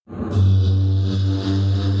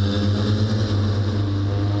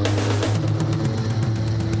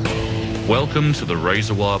Welcome to the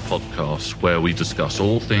Ransomware podcast, where we discuss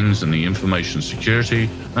all things in the information security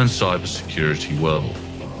and cybersecurity world.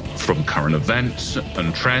 From current events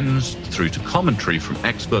and trends through to commentary from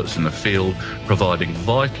experts in the field, providing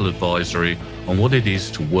vital advisory on what it is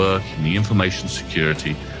to work in the information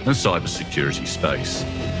security and cybersecurity space.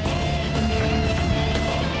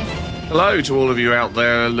 Hello to all of you out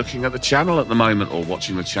there looking at the channel at the moment, or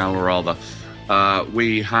watching the channel rather.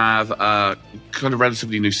 We have a kind of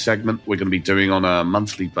relatively new segment we're going to be doing on a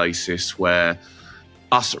monthly basis, where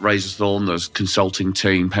us at Razor's Thorn, the consulting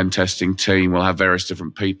team, pen testing team, will have various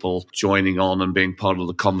different people joining on and being part of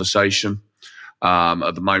the conversation.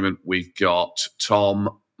 At the moment, we've got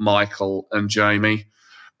Tom, Michael and Jamie.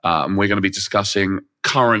 And we're going to be discussing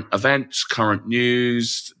current events, current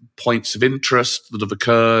news, points of interest that have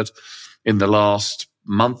occurred in the last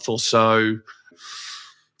month or so.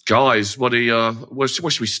 Guys, what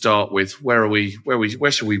should we start with?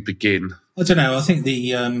 Where should we begin? I don't know. I think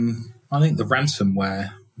the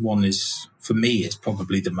ransomware one is, for me, it's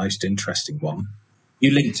probably the most interesting one.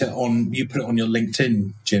 You put it on your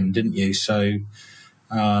LinkedIn, Jim, didn't you? So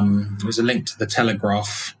there's a link to the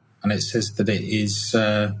Telegraph, and it says that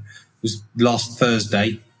it was last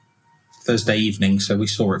Thursday evening. So we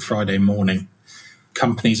saw it Friday morning.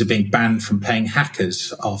 Companies are being banned from paying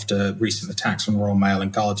hackers after recent attacks on Royal Mail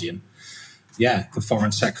and Guardian. Yeah, the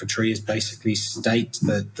Foreign Secretary has basically stated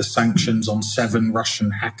that the sanctions on 7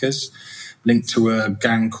 Russian hackers linked to a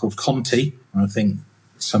gang called Conti, I think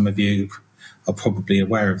some of you are probably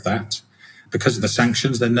aware of that, because of the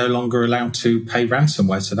sanctions, they're no longer allowed to pay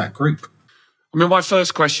ransomware to that group. I mean, my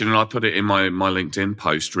first question, and I put it in my LinkedIn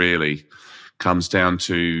post, really comes down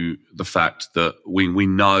to the fact that we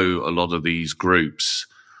know a lot of these groups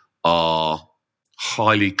are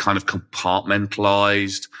highly kind of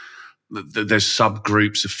compartmentalized. There's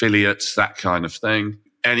subgroups, affiliates, that kind of thing.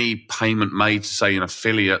 Any payment made to, say, an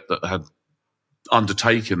affiliate that had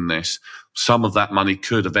undertaken this, some of that money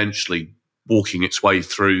could eventually, walking its way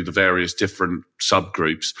through the various different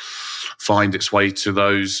subgroups, find its way to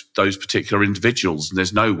those particular individuals. And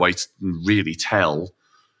there's no way to really tell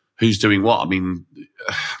who's doing what. I mean,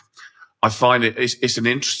 I find it's an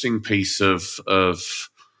interesting piece of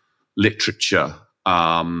literature.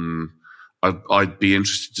 I'd be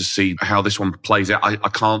interested to see how this one plays out. I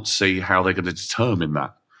can't see how they're going to determine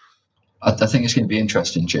that. I think it's going to be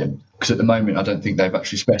interesting, Jim, because at the moment I don't think they've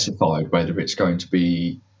actually specified whether it's going to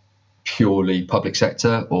be purely public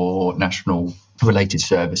sector or national related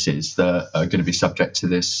services that are going to be subject to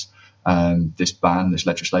this ban, this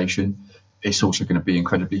legislation. It's also going to be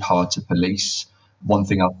incredibly hard to police. One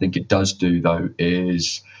thing I think it does do, though,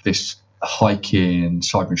 is this hike in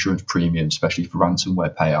cyber insurance premiums, especially for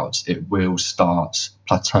ransomware payouts. It will start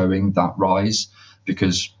plateauing that rise,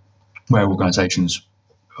 because where organisations,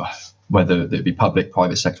 whether it be public,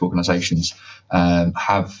 private sector organisations,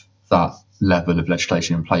 have that level of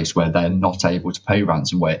legislation in place where they're not able to pay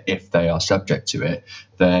ransomware if they are subject to it,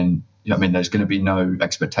 then there's going to be no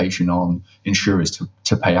expectation on insurers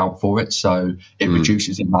to pay out for it. So it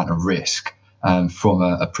reduces the amount of risk from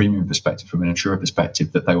a premium perspective, from an insurer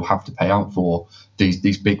perspective, that they will have to pay out for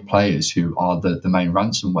these big players who are the main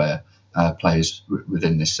ransomware players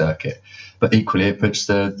within this circuit. But equally, it puts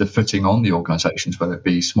the footing on the organisations, whether it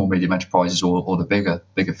be small, medium enterprises or the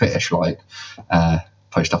bigger fish like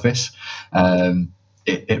Post Office.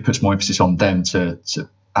 It puts more emphasis on them to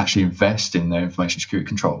actually invest in their information security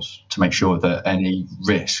controls to make sure that any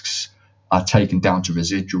risks are taken down to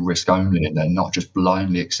residual risk only, and they're not just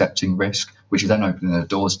blindly accepting risk, which is then opening the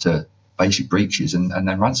doors to basic breaches and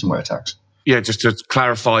then ransomware attacks. Yeah, just to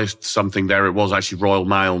clarify something there, it was actually Royal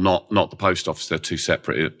Mail, not the Post Office. They're two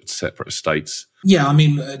separate estates. Yeah, I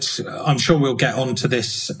mean, I'm sure we'll get onto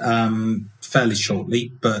this fairly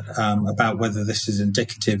shortly, but about whether this is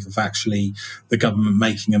indicative of actually the government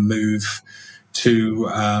making a move to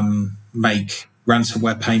make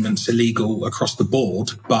ransomware payments illegal across the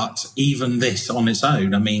board. But even this on its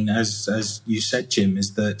own, I mean, as you said, Jim,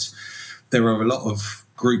 is that there are a lot of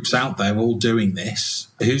groups out there all doing this.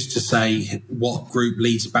 Who's to say what group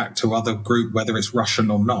leads back to other group, whether it's Russian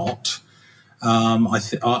or not? I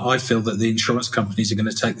feel that the insurance companies are going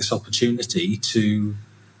to take this opportunity to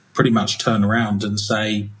pretty much turn around and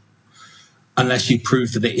say, unless you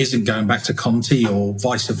prove that it isn't going back to Conti or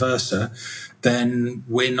vice versa, then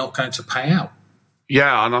we're not going to pay out.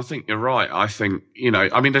 Yeah, and I think you're right. I think,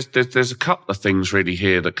 there's a couple of things really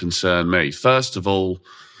here that concern me. First of all,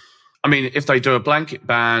 I mean, if they do a blanket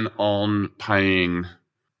ban on paying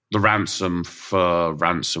the ransom for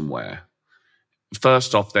ransomware,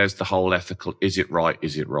 first off, there's the whole ethical, is it right,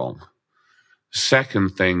 is it wrong?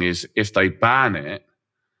 Second thing is, if they ban it,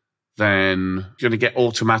 then you're going to get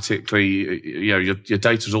automatically, your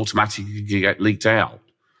data's automatically get leaked out.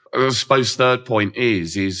 I suppose third point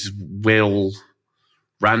is will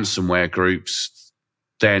ransomware groups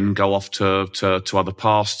then go off to other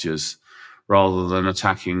pastures rather than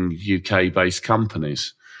attacking UK-based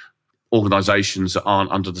companies, organisations that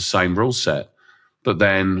aren't under the same rule set? But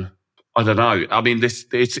then, I don't know. I mean,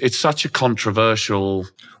 it's such a controversial.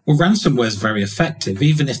 Well, ransomware is very effective.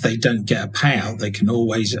 Even if they don't get a payout, they can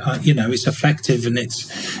always, it's effective and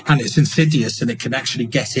it's insidious, and it can actually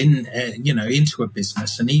get in, into a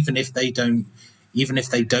business. And even if they don't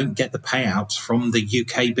get the payouts from the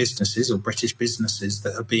UK businesses or British businesses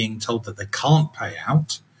that are being told that they can't pay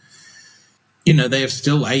out, they are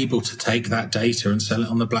still able to take that data and sell it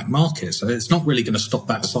on the black market. So it's not really going to stop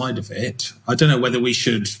that side of it. I don't know whether we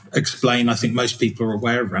should explain. I think most people are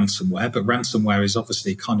aware of ransomware, but ransomware is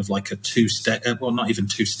obviously kind of like not even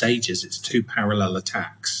two stages. It's two parallel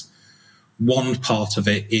attacks. One part of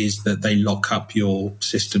it is that they lock up your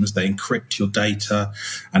systems, they encrypt your data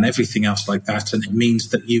and everything else like that. And it means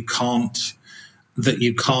that you can't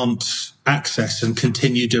access and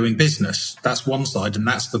continue doing business. That's one side, and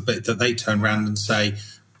that's the bit that they turn around and say,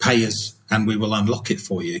 pay us and we will unlock it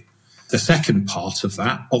for you. The second part of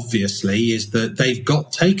that, obviously, is that they've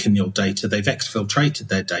taken your data, they've exfiltrated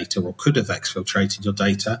their data or could have exfiltrated your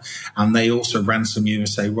data, and they also ransom you and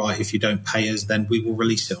say, right, if you don't pay us, then we will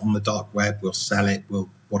release it on the dark web, we'll sell it,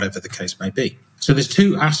 whatever the case may be. So there's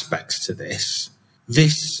two aspects to this.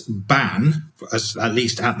 This ban, at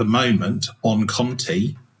least at the moment, on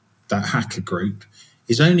Conti, that hacker group,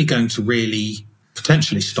 is only going to really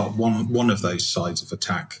potentially stop one of those sides of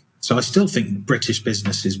attack. So I still think British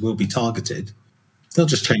businesses will be targeted. They'll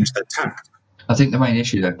just change their tack. I think the main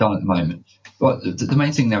issue they've done at the moment, the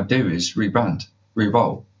main thing they'll do is rebrand,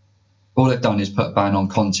 re-roll. All they've done is put a ban on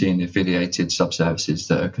Conti and the affiliated subservices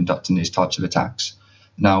that are conducting these types of attacks.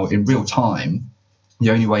 Now, in real time, the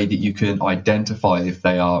only way that you can identify if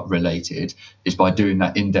they are related is by doing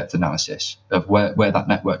that in-depth analysis of where that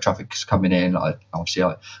network traffic is coming in,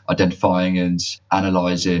 obviously identifying and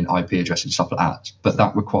analysing IP addresses and stuff like that. But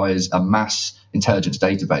that requires a mass intelligence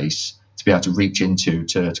database to be able to reach into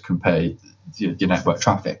to compare your network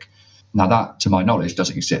traffic. Now, that, to my knowledge,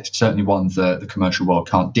 doesn't exist. Certainly one that the commercial world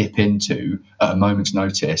can't dip into at a moment's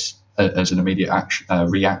notice as an immediate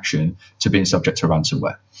reaction to being subject to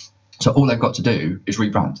ransomware. So all they've got to do is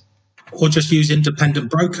rebrand. Or just use independent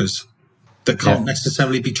brokers that can't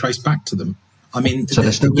necessarily be traced back to them. I mean, so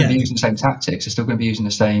they're still going to be using the same tactics, they're still going to be using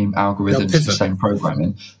the same algorithms, the same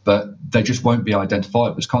programming, but they just won't be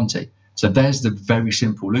identifiable as Conti. So there's the very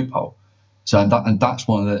simple loophole. So and that's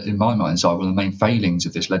one of the, in my mind's eye, one of the main failings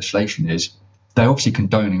of this legislation is they're obviously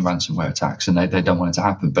condoning ransomware attacks and they don't want it to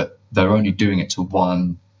happen, but they're only doing it to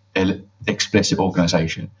one explicit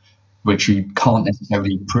organisation, which you can't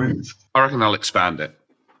necessarily prove. I reckon they'll expand it.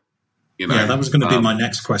 Yeah, that was going to be my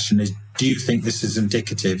next question is, do you think this is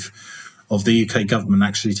indicative of the UK government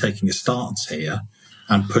actually taking a stance here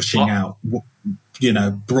and pushing out,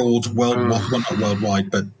 broad, not worldwide,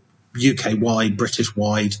 but UK-wide,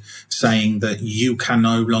 British-wide, saying that you can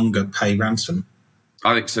no longer pay ransom?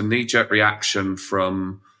 I think it's a knee-jerk reaction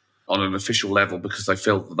on an official level because they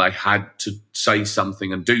felt that they had to say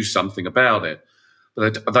something and do something about it.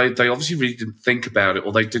 But they obviously really didn't think about it,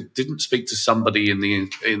 or they didn't speak to somebody in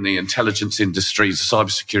the intelligence industries, the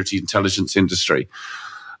cybersecurity intelligence industry,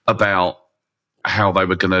 about how they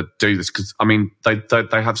were going to do this. Because I mean, they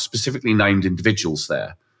have specifically named individuals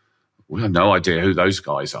there. We have no idea who those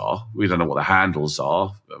guys are. We don't know what their handles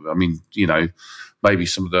are. I mean, maybe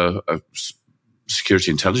some of the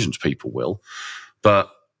security intelligence people will, but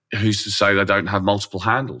who's to say they don't have multiple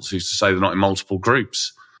handles? Who's to say they're not in multiple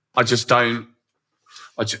groups? I just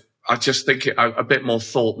think a bit more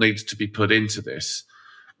thought needs to be put into this.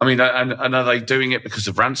 I mean, and are they doing it because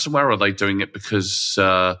of ransomware, or are they doing it because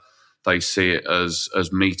they see it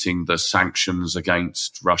as meeting the sanctions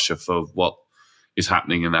against Russia for what is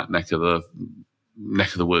happening in that neck of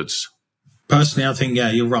the woods? Personally, I think,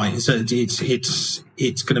 you're right. It's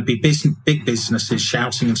going to be big businesses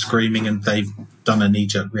shouting and screaming, and they've done a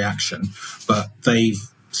knee-jerk reaction, but they've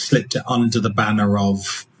slipped it under the banner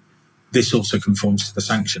of this also conforms to the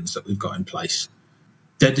sanctions that we've got in place.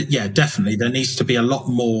 Definitely. There needs to be a lot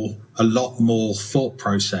more thought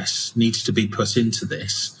process needs to be put into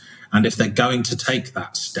this. And if they're going to take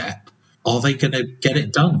that step, are they going to get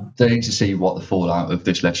it done? They need to see what the fallout of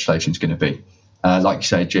this legislation is going to be. Like you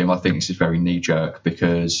say, Jim, I think this is very knee-jerk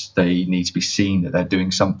because they need to be seen that they're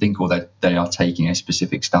doing something or that they are taking a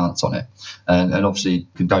specific stance on it. And obviously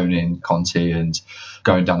condoning Conti and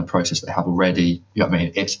going down the process they have already,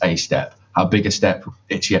 it's a step. how big a step,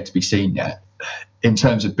 it's yet to be seen yet. In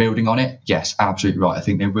terms of building on it, yes, absolutely right. I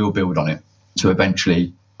think they will build on it to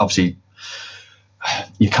eventually, obviously,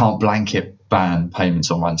 you can't blanket ban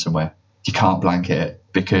payments on ransomware. You can't blanket it,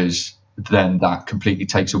 because then that completely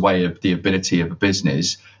takes away the ability of a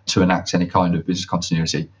business to enact any kind of business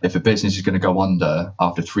continuity. If a business is going to go under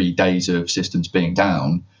after 3 days of systems being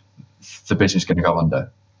down, the business is going to go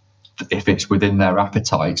under. If it's within their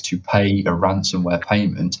appetite to pay a ransomware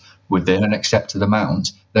payment within an accepted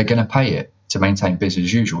amount, they're going to pay it to maintain business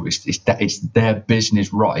as usual. It's their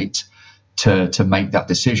business right to make that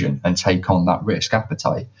decision and take on that risk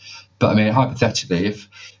appetite. But I mean, hypothetically,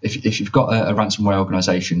 if you've got a ransomware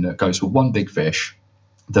organisation that goes for one big fish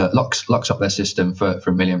that locks up their system for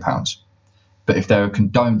 £1 million, but if they're a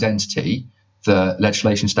condoned entity, the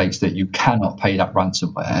legislation states that you cannot pay that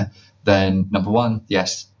ransomware, then number one,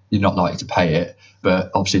 yes, you're not likely to pay it, but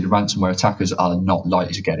obviously the ransomware attackers are not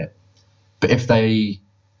likely to get it. But if they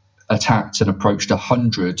attacked and approached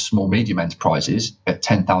 100 small medium enterprises at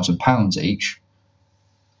 £10,000 each,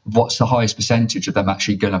 what's the highest percentage of them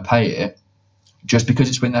actually going to pay it? Just because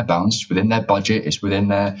it's within their bounds, it's within their budget, it's within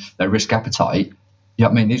their risk appetite. You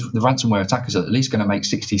know what I mean? The ransomware attackers are at least going to make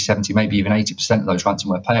 60, 70, maybe even 80% of those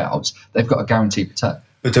ransomware payouts. They've got a guaranteed return.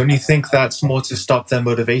 But don't you think that's more to stop their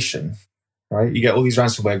motivation, right? You get all these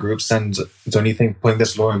ransomware groups, and don't you think putting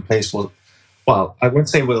this law in place will, well, I wouldn't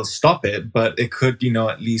say will stop it, but it could,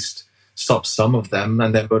 at least stop some of them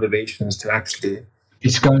and their motivations to actually...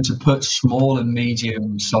 It's going to put small and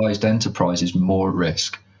medium-sized enterprises more at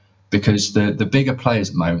risk, because the bigger players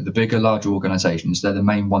at the moment, the bigger, larger organisations, they're the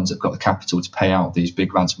main ones that have got the capital to pay out these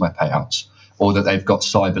big ransomware payouts, or that they've got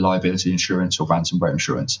cyber liability insurance or ransomware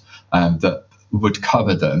insurance that would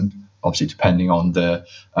cover them, obviously depending on the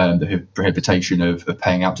prohibition of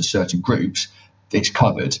paying out to certain groups. It's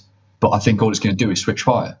covered. But I think all it's going to do is switch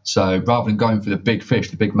fire. So rather than going for the big fish,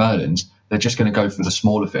 the big merlins, they're just going to go for the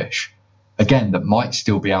smaller fish. Again, that might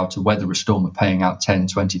still be able to weather a storm of paying out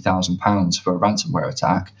 £10,000, £20,000 for a ransomware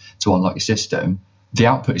attack to unlock your system. The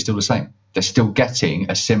output is still the same. They're still getting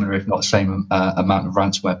a similar, if not the same amount of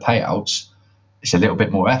ransomware payouts. It's a little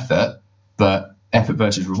bit more effort, but effort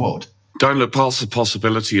versus reward. Don't look past the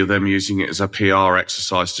possibility of them using it as a PR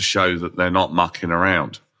exercise to show that they're not mucking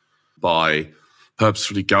around by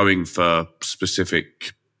purposefully going for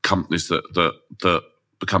specific companies that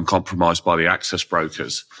become compromised by the access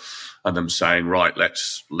brokers, and them saying, right,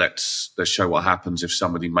 let's show what happens if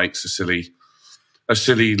somebody makes a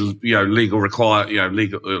silly legal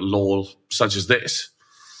law such as this.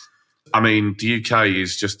 I mean, the UK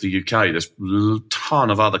is just the UK. There's a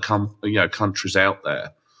ton of other countries out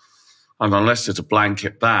there, and unless there's a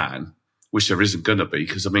blanket ban, which there isn't going to be,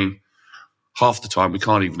 because I mean, half the time we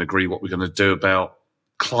can't even agree what we're going to do about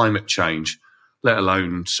climate change, let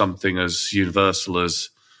alone something as universal as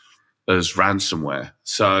ransomware.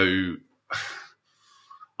 So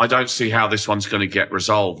I don't see how this one's going to get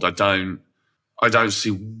resolved. I don't see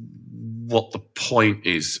what the point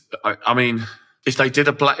is. I mean, if they did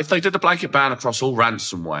a blanket ban across all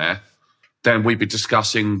ransomware, then we'd be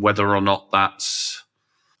discussing whether or not that's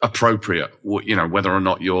appropriate. Whether or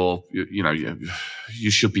not you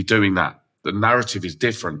should be doing that. The narrative is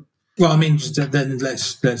different. Well, I mean, then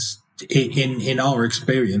let's in our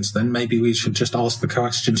experience, then maybe we should just ask the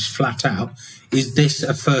questions flat out. Is this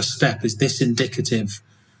a first step? Is this indicative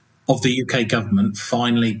of the UK government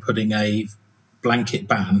finally putting a blanket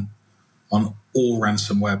ban on all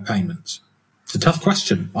ransomware payments? It's a tough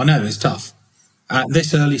question. I know it's tough. At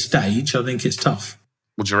this early stage, I think it's tough.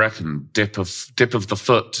 What do you reckon? Dip of the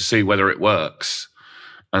foot to see whether it works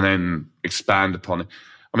and then expand upon it.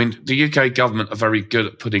 I mean, the UK government are very good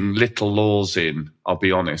at putting little laws in. I'll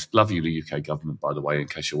be honest. Love you, the UK government, by the way, in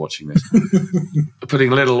case you're watching this.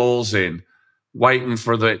 Putting little laws in, waiting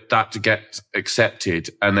for that to get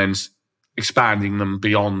accepted, and then expanding them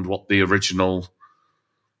beyond what the original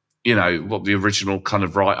kind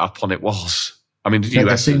of write-up on it was. I mean,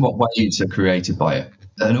 they're seeing what waves are created by it.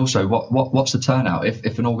 And also, what's the turnout?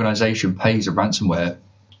 If an organisation pays a ransomware,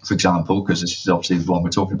 for example, because this is obviously the one we're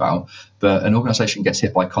talking about, but an organisation gets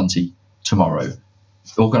hit by Conti tomorrow,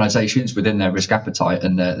 organisations within their risk appetite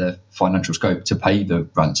and their financial scope to pay the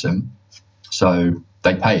ransom, so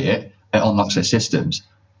they pay it unlocks their systems.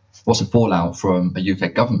 What's the fallout from a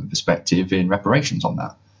UK government perspective in reparations on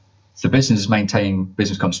that? The business is maintaining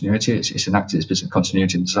business continuity. It's enacted its business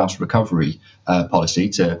continuity and disaster recovery policy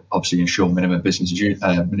to obviously ensure minimum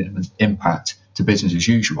impact to business as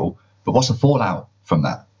usual. But what's the fallout from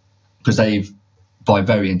that? Because they've, by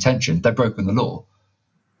very intention, they've broken the law.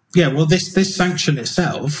 Yeah, well, this sanction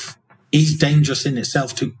itself is dangerous in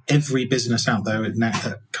itself to every business out there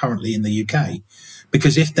currently in the UK.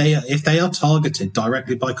 Because if they are targeted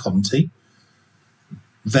directly by Conti,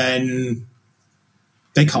 then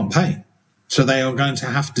they can't pay. So they are going to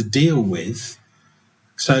have to deal with.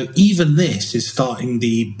 So even this is starting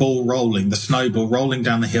the ball rolling, the snowball rolling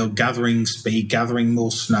down the hill, gathering speed, gathering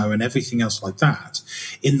more snow and everything else like that,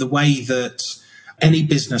 in the way that any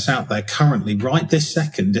business out there currently, right this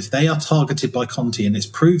second, if they are targeted by Conti and it's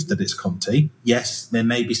proved that it's Conti, yes, there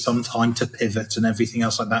may be some time to pivot and everything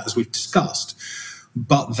else like that, as we've discussed,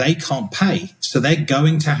 but they can't pay. So they're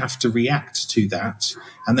going to have to react to that,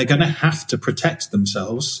 and they're going to have to protect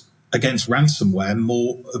themselves against ransomware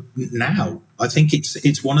more now. I think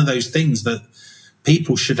it's one of those things that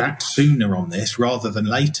people should act sooner on this rather than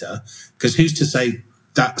later, because who's to say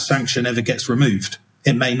that sanction ever gets removed?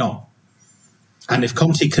 It may not. And if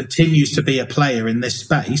Conti continues to be a player in this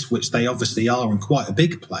space, which they obviously are, and quite a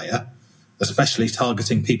big player, especially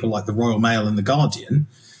targeting people like the Royal Mail and the Guardian,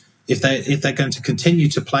 if they're going to continue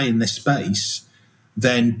to play in this space,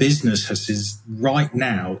 then businesses right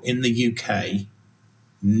now in the UK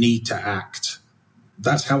need to act.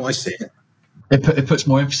 That's how I see it. It puts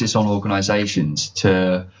more emphasis on organisations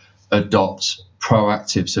to adopt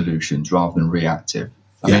proactive solutions rather than reactive.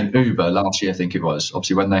 I mean, Uber last year, I think it was,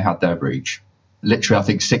 obviously when they had their breach, literally I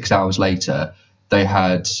think 6 hours later, they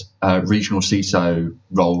had regional CISO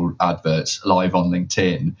role adverts live on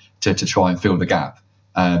LinkedIn to try and fill the gap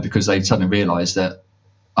because they suddenly realised that,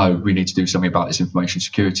 oh, we need to do something about this information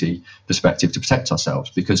security perspective to protect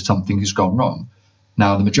ourselves because something has gone wrong.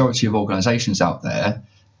 Now, the majority of organisations out there,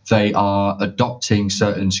 they are adopting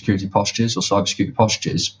certain security postures or cybersecurity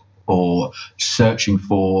postures or searching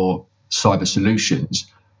for cyber solutions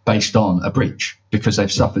based on a breach because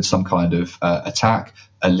they've suffered some kind of attack,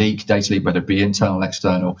 a leak, data leak, whether it be internal,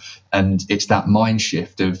 external. And it's that mind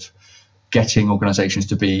shift of getting organisations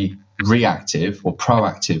to be reactive or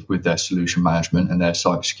proactive with their solution management and their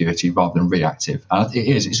cybersecurity rather than reactive. And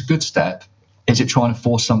it's a good step. Is it trying to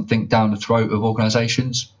force something down the throat of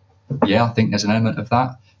organisations? Yeah, I think there's an element of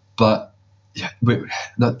that. But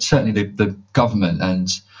certainly the government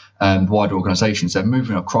and wider organisations, they're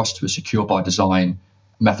moving across to a secure by design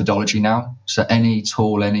methodology now. So any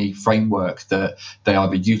tool, any framework that they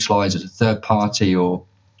either utilise as a third party or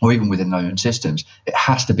even within their own systems, it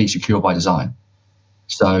has to be secure by design.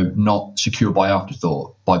 So not secure by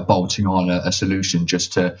afterthought, by bolting on a solution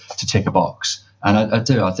just to tick a box. And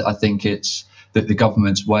I think it's that the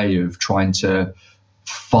government's way of trying to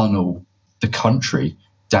funnel the country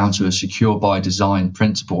down to a secure by design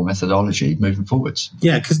principle methodology moving forwards.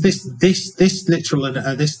 Yeah, because this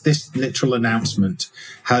literal announcement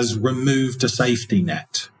has removed a safety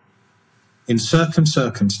net in certain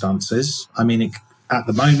circumstances. I mean, at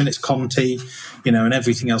the moment it's Conti, and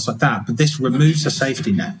everything else like that. But this removes a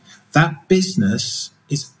safety net. That business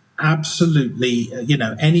is absolutely,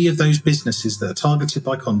 any of those businesses that are targeted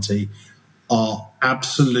by Conti are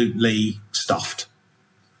absolutely stuffed.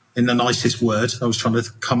 In the nicest word, I was trying to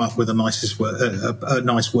come up with a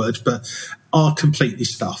nice word, but are completely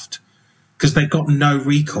stuffed because they've got no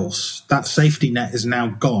recourse. That safety net is now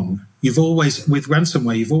gone. With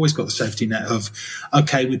ransomware, you've always got the safety net of,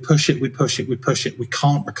 okay, we push it, we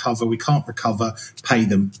can't recover, pay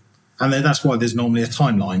them. And then that's why there's normally a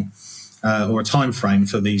timeline or a time frame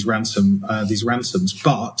for these ransoms.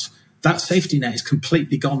 But that safety net is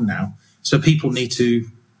completely gone now. So people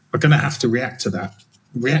are going to have to react to that.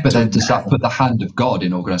 But then does that put the hand of God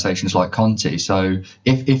in organisations like Conti? So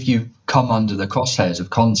if you come under the crosshairs of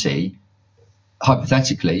Conti,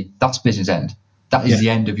 hypothetically, that's business end. That is the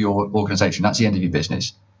end of your organisation. That's the end of your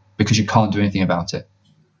business because you can't do anything about it.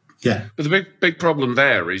 Yeah. But the big problem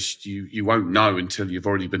there is you won't know until you've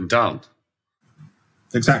already been done.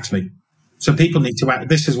 Exactly. So people need to act.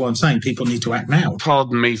 This is what I'm saying. People need to act now.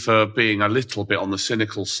 Pardon me for being a little bit on the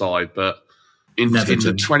cynical side, but in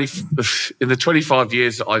the 25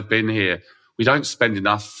 years that I've been here, we don't spend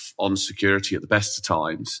enough on security at the best of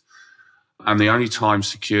times. And the only time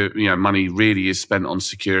money really is spent on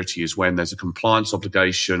security is when there's a compliance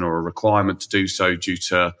obligation or a requirement to do so due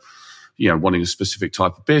to, wanting a specific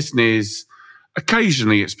type of business.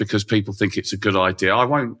 Occasionally it's because people think it's a good idea. I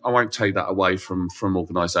won't take that away from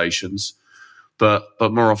organisations, but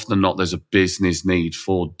more often than not, there's a business need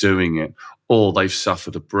for doing it, or they've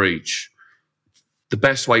suffered a breach. The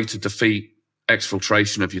best way to defeat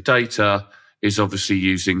exfiltration of your data is obviously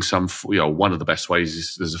using one of the best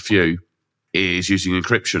ways there's a few, is using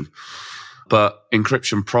encryption. But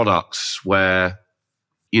encryption products where,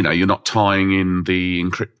 you're not tying in the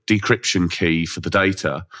decryption key for the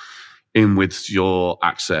data in with your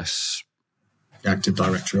access Active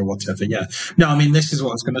Directory or whatever. Yeah. No, I mean, this is what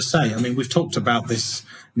I was going to say. I mean, we've talked about this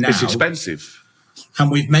now. It's expensive.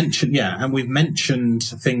 And we've mentioned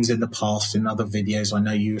things in the past in other videos. I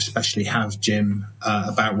know you especially have, Jim,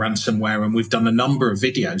 about ransomware, and we've done a number of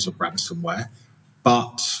videos of ransomware.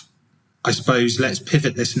 But I suppose let's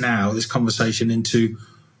pivot this conversation into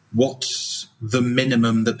what's the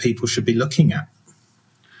minimum that people should be looking at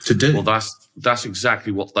to do. Well, that's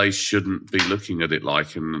exactly what they shouldn't be looking at it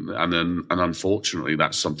like, and unfortunately,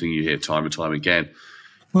 that's something you hear time and time again.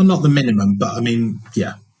 Well, not the minimum, but I mean,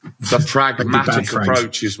 yeah. The pragmatic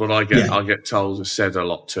approach is what I get told, said a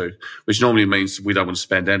lot too, which normally means we don't want to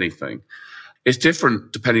spend anything. It's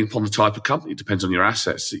different depending upon the type of company. It depends on your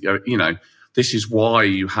assets. You know, this is why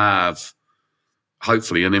you have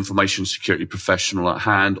hopefully an information security professional at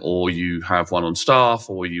hand, or you have one on staff,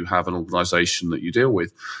 or you have an organization that you deal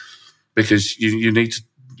with, because you need to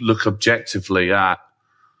look objectively at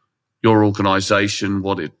your organization,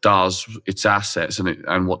 what it does, its assets,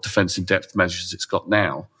 and what defense in depth measures it's got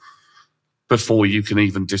now, before you can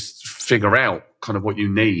even just figure out kind of what you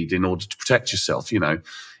need in order to protect yourself. You know,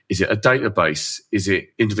 is it a database? Is it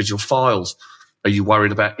individual files? Are you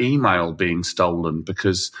worried about email being stolen?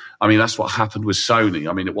 Because, I mean, that's what happened with Sony.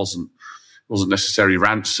 I mean, it wasn't necessarily a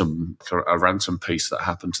ransom piece that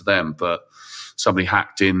happened to them, but somebody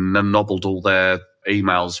hacked in and nobbled all their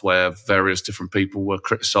emails where various different people were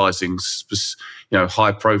criticizing,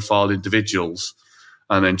 high-profile individuals,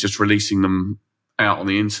 and then just releasing them out on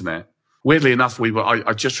the internet. Weirdly enough,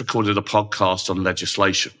 I just recorded a podcast on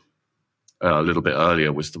legislation a little bit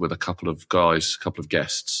earlier with a couple of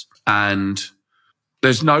guests, and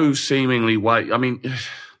there's no seemingly way. I mean,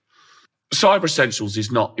 Cyber Essentials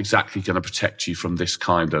is not exactly going to protect you from this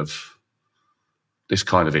kind of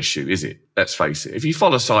issue, is it? Let's face it. If you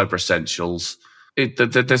follow Cyber Essentials,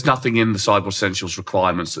 there's nothing in the Cyber Essentials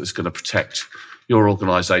requirements that's going to protect your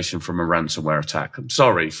organization from a ransomware attack. I'm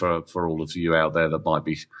sorry for all of you out there that might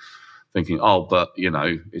be thinking, oh, but, you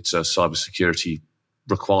know, it's a cybersecurity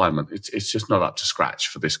requirement. It's just not up to scratch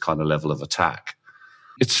for this kind of level of attack.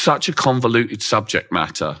 It's such a convoluted subject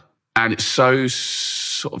matter, and it's so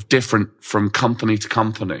sort of different from company to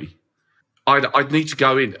company. I'd need to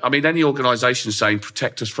go in. I mean, any organisation saying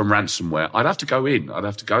protect us from ransomware, I'd have to go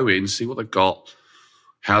in, see what they've got,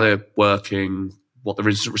 how they're working, what their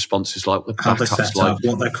incident response is like, what how they're set up,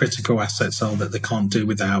 what their critical assets are that they can't do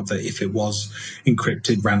without, that if it was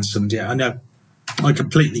encrypted, ransomed. Yeah, I know. I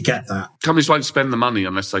completely get that. Companies won't spend the money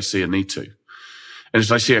unless they see a need to. And if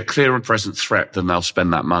they see a clear and present threat, then they'll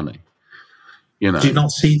spend that money. You know. Do you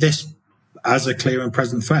not see this as a clear and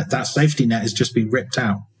present threat? That safety net has just been ripped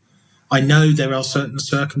out. I know there are certain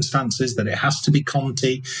circumstances that it has to be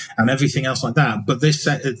Conti and everything else like that, but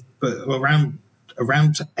around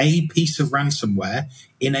a piece of ransomware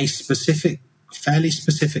in a fairly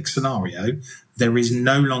specific scenario, there is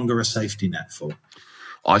no longer a safety net for.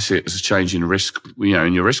 I see it as a change in risk, you know,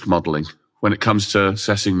 in your risk modelling when it comes to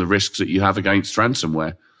assessing the risks that you have against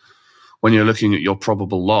ransomware. When you're looking at your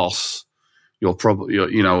probable loss,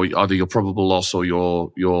 either your probable loss or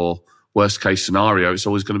your worst case scenario, it's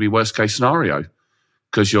always going to be worst case scenario,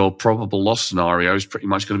 because your probable loss scenario is pretty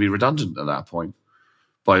much going to be redundant at that point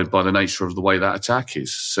by the nature of the way that attack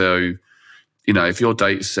is. So, you know, if your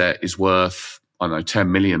data set is worth,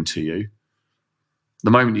 10 million to you, the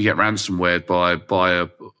moment you get ransomware by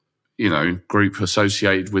a group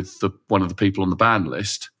associated with one of the people on the ban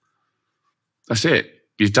list, that's it.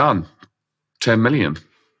 You're done. 10 million,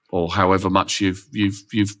 or however much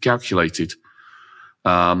you've calculated.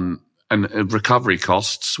 And recovery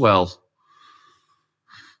costs, well,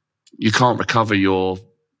 you can't recover your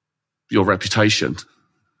reputation,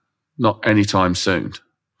 not anytime soon.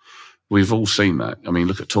 We've all seen that. I mean,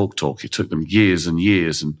 look at TalkTalk. It took them years and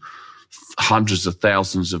years and hundreds of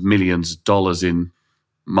thousands of millions of dollars in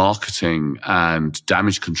marketing and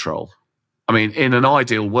damage control. I mean, in an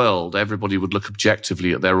ideal world, everybody would look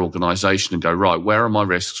objectively at their organization and go, right, where are my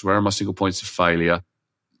risks? Where are my single points of failure?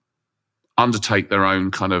 Undertake their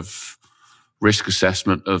own kind of risk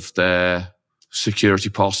assessment of their security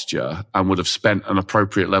posture, and would have spent an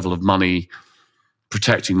appropriate level of money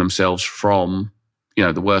protecting themselves from,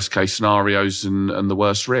 the worst case scenarios and the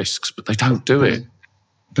worst risks, but they don't do it.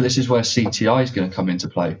 But this is where CTI is going to come into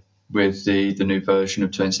play with the new version of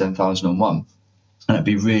 27001. And it'd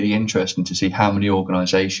be really interesting to see how many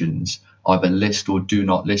organisations either list or do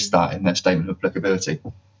not list that in their statement of applicability.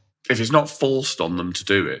 If it's not forced on them to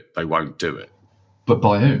do it, they won't do it. But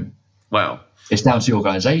by whom? Well, it's down to the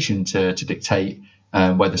organisation to dictate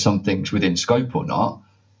whether something's within scope or not.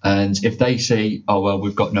 And if they say, oh, well,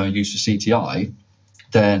 we've got no use for CTI,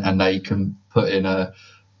 then, and they can put in a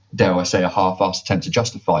dare I say, a half-assed attempt to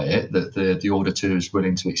justify it that the auditor is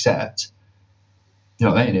willing to accept, you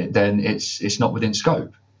know what I mean? Then it's not within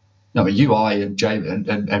scope. No, but you, I, and Jay,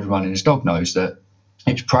 and everyone in his dog knows that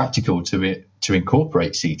it's practical to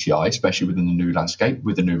incorporate CTI, especially within the new landscape,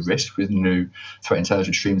 with the new risk, with the new threat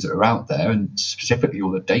intelligence streams that are out there, and specifically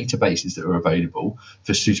all the databases that are available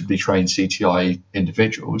for suitably trained CTI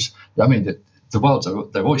individuals. I mean, the world's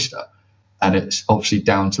their oyster, and it's obviously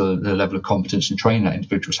down to the level of competence and training that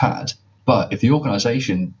individuals had. But if the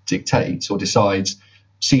organisation dictates or decides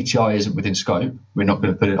CTI isn't within scope, we're not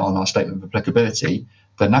going to put it on our statement of applicability,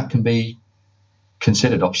 then that can be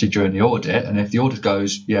considered obviously during the audit. And if the audit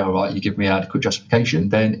goes, yeah, all right, you give me adequate justification,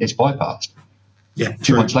 then it's bypassed. Yeah,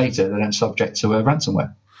 2 months later, they're then subject to a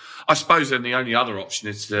ransomware. I suppose then the only other option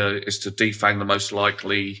is to defang the most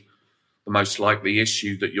likely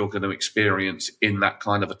issue that you're going to experience in that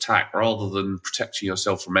kind of attack, rather than protecting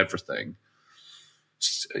yourself from everything.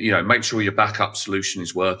 You know, make sure your backup solution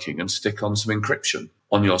is working and stick on some encryption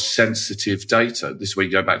on your sensitive data. This is where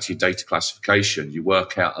you go back to your data classification. You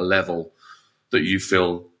work out a level that you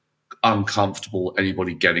feel uncomfortable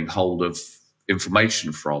anybody getting hold of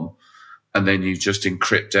information from, and then you just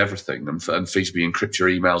encrypt everything and feasibly encrypt your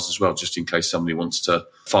emails as well, just in case somebody wants to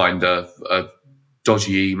find a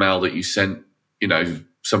dodgy email that you sent, you know,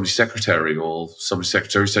 somebody's secretary, or somebody's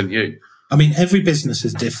secretary sent you. I mean, every business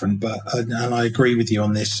is different, but and I agree with you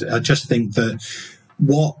on this. I just think that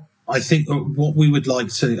what we would like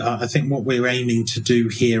to, I think what we're aiming to do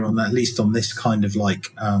here, on at least on this kind of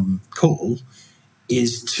like call,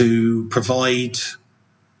 is to provide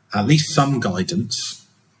at least some guidance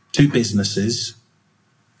to businesses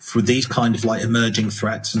for these kind of like emerging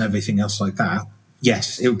threats and everything else like that.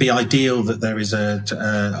 Yes, it would be ideal that there is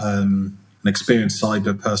an experienced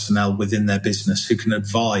cyber personnel within their business who can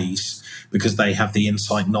advise, because they have the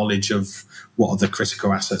insight knowledge of what are the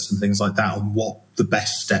critical assets and things like that, and what the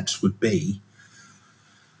best steps would be.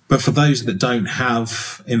 But for those that don't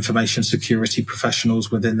have information security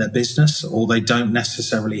professionals within their business, or they don't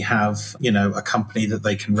necessarily have, you know, a company that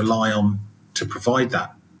they can rely on to provide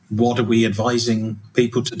that, what are we advising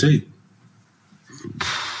people to do?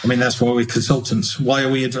 I mean, that's why we're consultants. Why are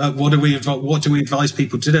we? What do we advise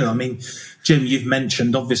people to do? I mean, Jim, you've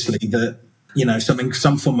mentioned obviously that, you know,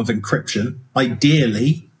 some form of encryption.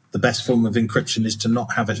 Ideally, the best form of encryption is to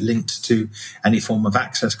not have it linked to any form of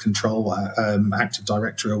access control, Active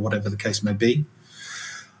Directory, or whatever the case may be.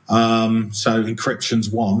 So encryption's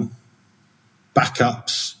one.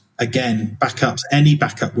 Backups, again, any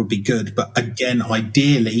backup would be good. But again,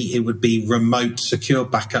 ideally, it would be remote, secure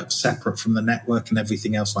backups separate from the network and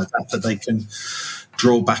everything else like that they can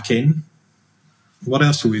draw back in. What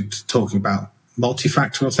else are we talking about?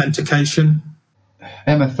 Multi-factor authentication?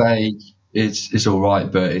 MFA is all right,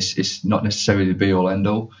 but it's not necessarily the be-all,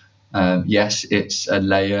 end-all. Yes, it's a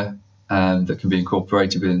layer that can be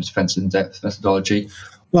incorporated within defense in-depth methodology.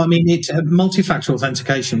 Well, I mean, multi-factor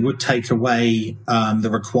authentication would take away some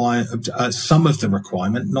of the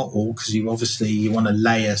requirement, not all, because you want to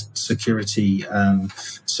layer security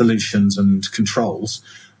solutions and controls,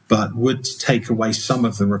 but would take away some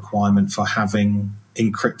of the requirement for having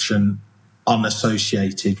encryption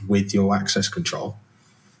unassociated with your access control.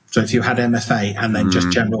 So if you had MFA and then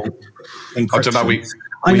just general encryption.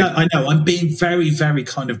 I know. I'm being very, very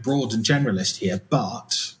kind of broad and generalist here,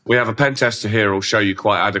 but we have a pen tester here who'll show you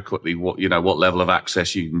quite adequately what level of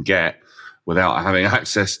access you can get without having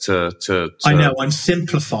access to. I know I'm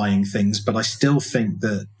simplifying things, but I still think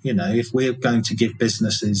that, you know, if we're going to give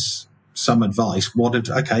businesses some advice, I'll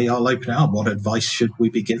open it up. What advice should we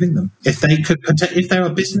be giving them? If there are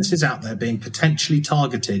businesses out there being potentially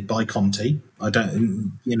targeted by Conti,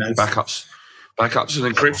 backups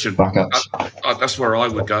and encryption. Backups. That's where I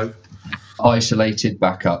would go. Isolated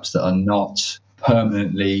backups that are not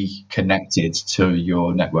permanently connected to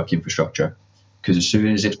your network infrastructure, because as soon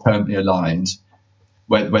as it's permanently aligned,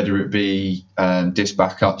 whether it be disk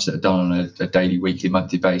backups that are done on a daily, weekly,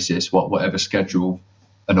 monthly basis, whatever schedule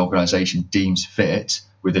an organisation deems fit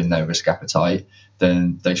within their risk appetite,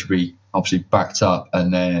 then they should be obviously backed up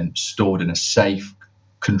and then stored in a safe,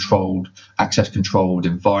 access-controlled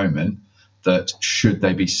environment, that should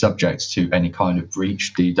they be subject to any kind of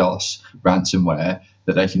breach, DDoS, ransomware,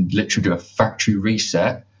 that they can literally do a factory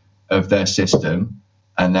reset of their system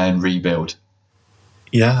and then rebuild.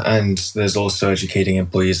 Yeah, and there's also educating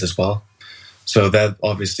employees as well. So they're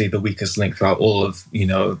obviously the weakest link throughout all of,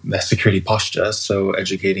 their security posture. So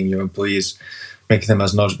educating your employees, making them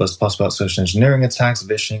as knowledgeable as possible about social engineering attacks,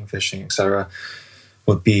 phishing, etc.,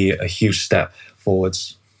 would be a huge step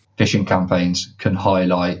forwards. Phishing campaigns can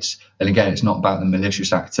highlight, and again, it's not about the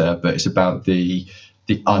malicious actor, but it's about the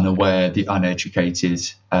the unaware, the uneducated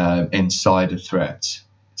insider threat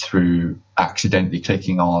through accidentally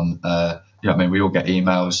clicking on, we all get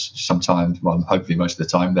emails sometimes, well, hopefully most of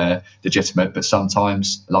the time they're legitimate, but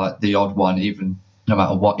sometimes like the odd one, even no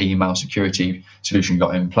matter what email security solution you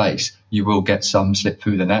got in place, you will get some slip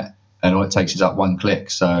through the net, and all it takes is that one click.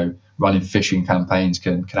 So running phishing campaigns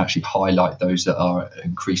can actually highlight those that are at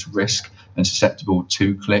increased risk and susceptible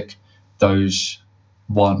to click those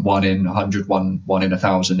one in 100, one in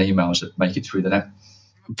 1,000 emails that make it through the net.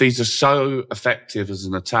 These are so effective as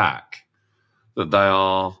an attack that they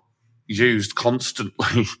are used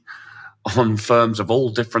constantly on firms of all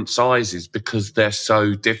different sizes because they're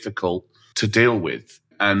so difficult to deal with.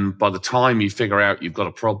 And by the time you figure out you've got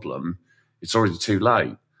a problem, it's already too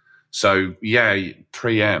late. So, yeah,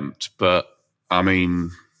 preempt, but I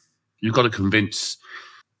mean, you've got to convince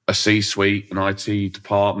a C-suite, an IT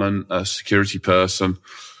department, a security person,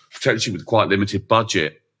 potentially with quite limited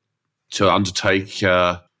budget, to undertake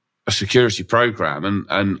a security program.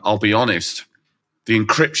 And I'll be honest, the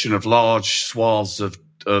encryption of large swaths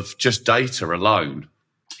of just data alone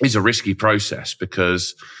is a risky process,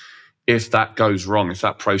 because if that goes wrong, if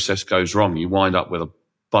that process goes wrong, you wind up with a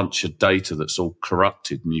bunch of data that's all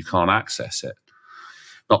corrupted and you can't access it.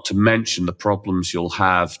 Not to mention the problems you'll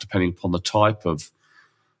have, depending upon the type of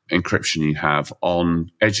encryption you have,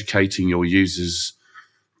 on educating your users,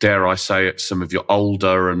 dare I say it, some of your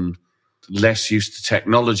older and less used to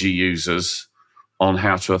technology users, on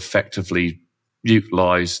how to effectively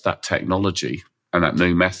utilize that technology and that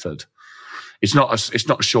new method. It's not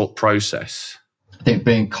a short process. I think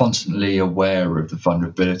being constantly aware of the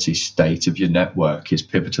vulnerability state of your network is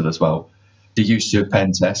pivotal as well. The use of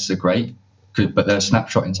pen tests are great, but they're a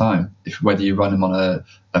snapshot in time. Whether you run them on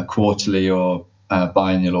a quarterly or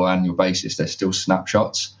biannual or annual basis, they're still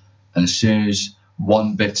snapshots. And as soon as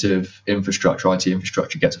one bit of infrastructure, IT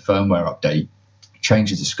infrastructure, gets a firmware update, it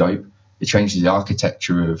changes the scope, it changes the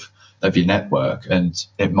architecture of your network, and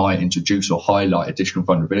it might introduce or highlight additional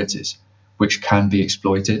vulnerabilities, which can be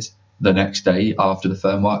exploited the next day after the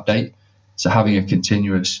firmware update. So having a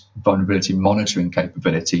continuous vulnerability monitoring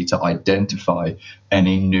capability to identify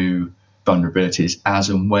any new vulnerabilities as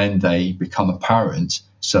and when they become apparent,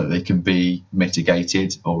 so that they can be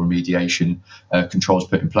mitigated or remediation controls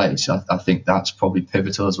put in place. I think that's probably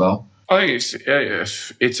pivotal as well. I think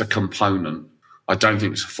it's a component. I don't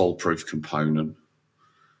think it's a foolproof component.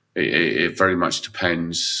 It very much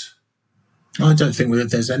depends. I don't think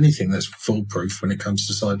there's anything that's foolproof when it comes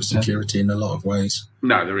to cybersecurity in a lot of ways.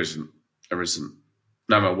 No, there isn't. There isn't.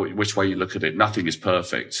 No matter which way you look at it, nothing is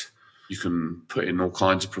perfect. You can put in all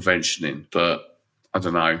kinds of prevention in, but I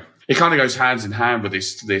don't know. It kind of goes hand in hand with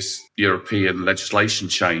this European legislation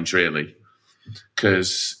change, really,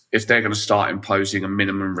 because if they're going to start imposing a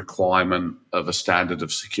minimum requirement of a standard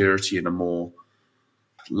of security in a more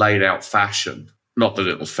laid out fashion, not that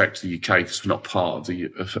it'll affect the UK because we're not part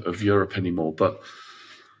of Europe anymore, but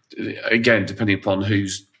again, depending upon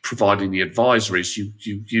who's providing the advisories,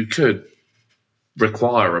 you could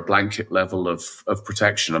require a blanket level of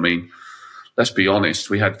protection. I mean, let's be honest,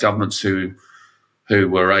 we had governments who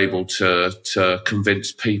were able to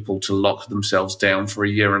convince people to lock themselves down for a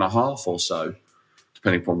year and a half or so,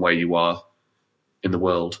 depending upon where you are in the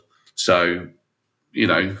world. So,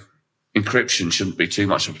 encryption shouldn't be too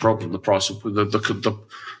much of a problem. The price, the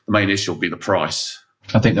main issue will be the price.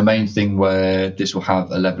 I think the main thing where this will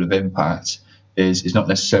have a level of impact is not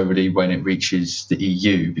necessarily when it reaches the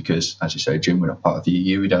EU, because, as you say, Jim, we're not part of the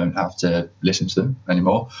EU. We don't have to listen to them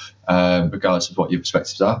anymore, regardless of what your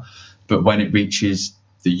perspectives are. But when it reaches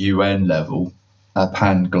the UN level, a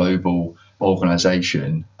pan-global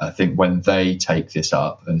organisation, I think when they take this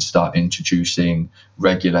up and start introducing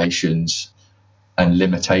regulations and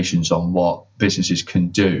limitations on what businesses can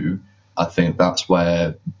do, I think that's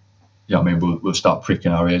where we'll start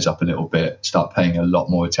pricking our ears up a little bit, start paying a lot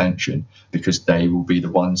more attention, because they will be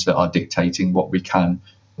the ones that are dictating what we can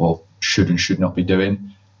or should and should not be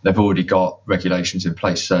doing. They've already got regulations in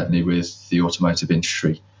place, certainly with the automotive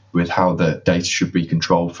industry, with how the data should be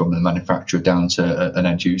controlled from the manufacturer down to an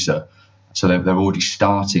end user. So they're already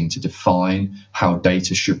starting to define how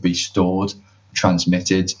data should be stored,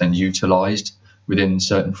 transmitted and utilised within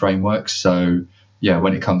certain frameworks. So yeah,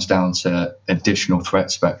 when it comes down to additional threat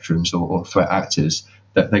spectrums or threat actors,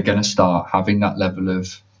 that they're going to start having that level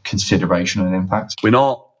of consideration and impact. We're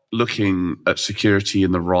not looking at security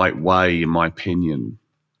in the right way, in my opinion.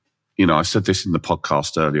 I said this in the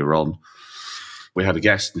podcast earlier on. We had a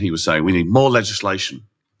guest and he was saying we need more legislation.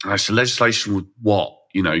 And I said, legislation with what?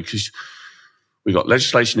 Because we've got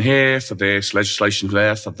legislation here for this, legislation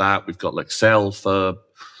there for that. We've got Excel for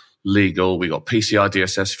legal. We got PCI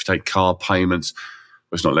DSS if you take card payments.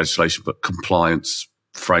 Well, it's not legislation, but compliance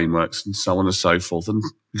frameworks and so on and so forth. And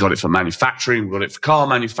we got it for manufacturing. We got it for car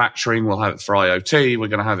manufacturing. We'll have it for IoT. We're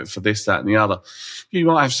going to have it for this, that, and the other. You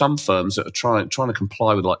might have some firms that are trying to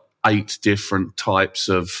comply with like 8 different types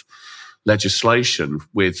of legislation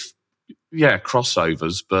with,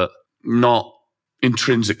 crossovers, but not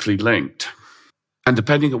intrinsically linked. And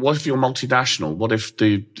depending on what if you're multinational, what if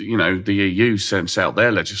the EU sends out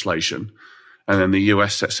their legislation and then the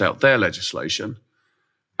US sets out their legislation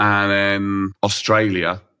and then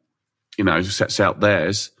Australia, sets out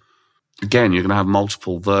theirs. Again, you're going to have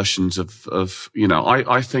multiple versions of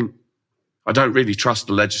I think I don't really trust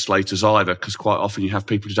the legislators either, because quite often you have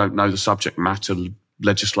people who don't know the subject matter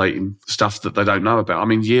legislating stuff that they don't know about. I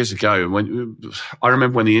mean, years ago, I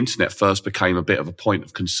remember when the internet first became a bit of a point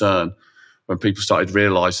of concern, when people started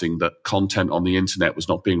realizing that content on the internet was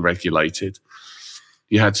not being regulated.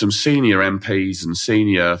 You had some senior MPs and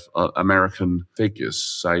senior American figures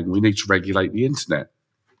saying we need to regulate the internet,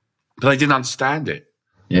 but they didn't understand it.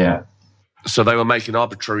 Yeah. So they were making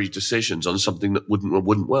arbitrary decisions on something that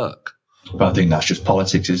wouldn't work. But I think that's just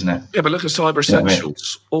politics, isn't it? Yeah, but look at Cyber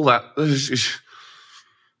Essentials. All that,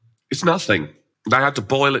 it's nothing. They had to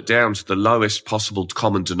boil it down to the lowest possible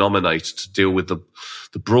common denominator to deal with the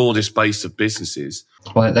broadest base of businesses.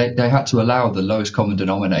 Well, they had to allow the lowest common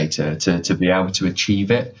denominator to be able to achieve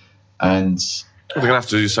it. And they're going to have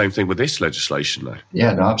to do the same thing with this legislation, though.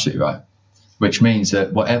 Yeah, no, absolutely right. Which means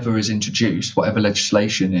that whatever is introduced, whatever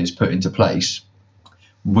legislation is put into place,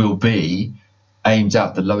 will be aimed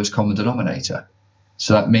at the lowest common denominator.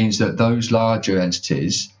 So that means that those larger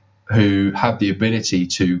entities who have the ability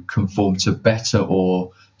to conform to better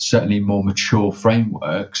or certainly more mature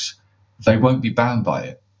frameworks, they won't be bound by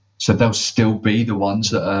it. So they'll still be the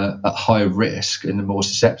ones that are at higher risk and the more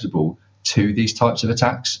susceptible to these types of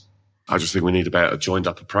attacks. I just think we need about a joined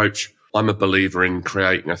up approach. I'm a believer in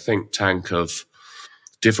creating a think tank of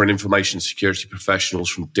different information security professionals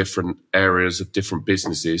from different areas of different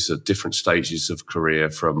businesses at different stages of career,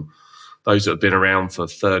 from those that have been around for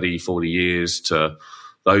 30, 40 years to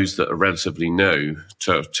those that are relatively new,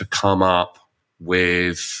 to come up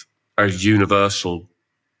with a universal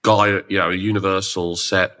guide, a universal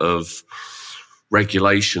set of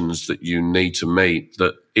regulations that you need to meet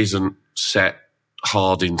that isn't set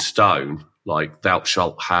hard in stone, like thou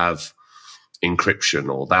shalt have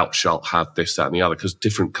encryption or thou shalt have this, that, and the other, because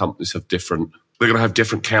different companies have they're going to have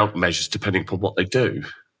different countermeasures depending upon what they do.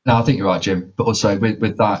 No, I think you're right, Jim. But also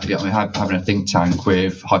with that, having a think tank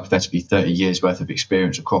with hypothetically 30 years worth of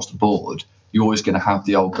experience across the board, you're always going to have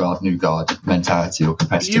the old guard, new guard mentality or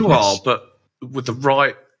competitiveness. You are, but with the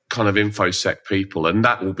right kind of infosec people, and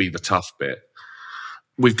that will be the tough bit.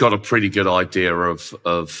 We've got a pretty good idea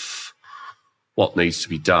of what needs to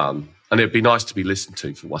be done, and it'd be nice to be listened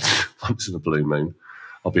to for once in a blue moon.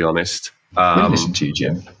 I'll be honest. We listen to you,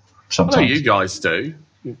 Jim. Sometimes. I know you guys do,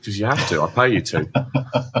 because you have to. I pay you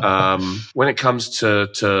to. When it comes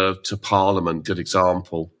to Parliament, good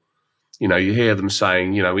example. You hear them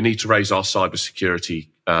saying, we need to raise our cybersecurity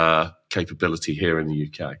capability here in the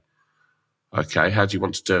UK. Okay, how do you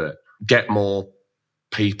want to do it? Get more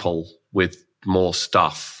people with more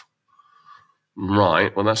stuff.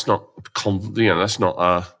 Right. Well, that's not that's not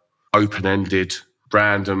a open-ended,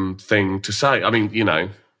 random thing to say. I mean,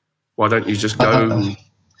 why don't you just go?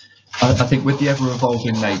 I think with the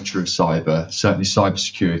ever-evolving nature of cyber, certainly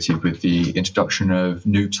cybersecurity, with the introduction of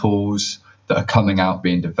new tools that are coming out,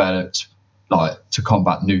 being developed, like to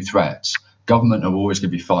combat new threats, government are always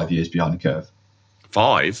going to be 5 years behind the curve.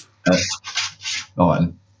 5?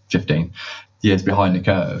 15 years behind the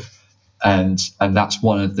curve. And that's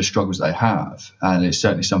one of the struggles they have. And it's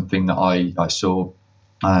certainly something that I saw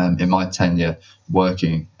in my tenure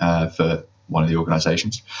working for one of the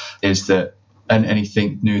organisations, is that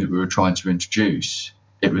anything new that we were trying to introduce,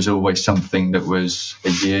 it was always something that was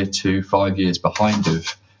a year to 5 years behind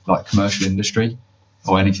of like commercial industry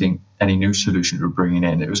or any new solution that we're bringing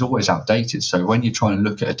in. It was always outdated. So when you're trying to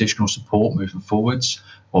look at additional support moving forwards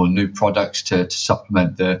or new products to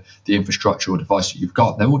supplement the infrastructure or device that you've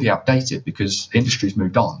got, they're already outdated because industry's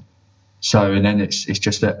moved on. So, and then it's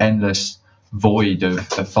just an endless void of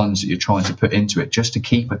funds that you're trying to put into it just to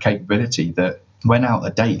keep a capability that went out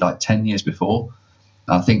of date like 10 years before.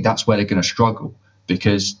 And I think that's where they're going to struggle,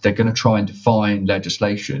 because they're going to try and define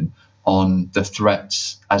legislation on the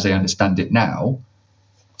threats as they understand it now.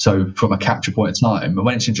 So from a capture point in time, and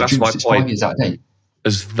when it's introduced, it's 5 years out of date.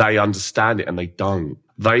 As they understand it, and they don't.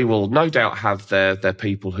 They will no doubt have their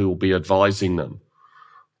people who will be advising them.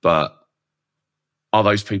 But are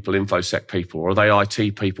those people InfoSec people, or are they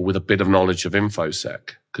IT people with a bit of knowledge of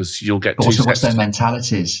InfoSec? Because you'll get but two also, sets. what's their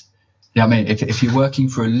mentalities? Yeah, I mean, if you're working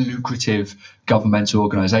for a lucrative governmental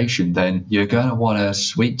organisation, then you're going to want to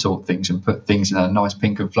sweet talk things and put things in a nice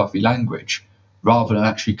pink and fluffy language, rather than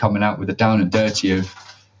actually coming out with the down and dirty of,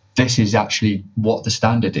 this is actually what the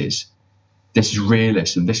standard is. This is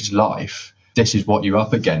realism. This is life. This is what you're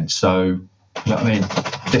up against. So, you know what I mean?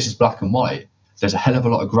 This is black and white. There's a hell of a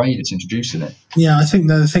lot of grey that's introduced in it. Yeah, I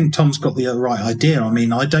think Tom's got the right idea. I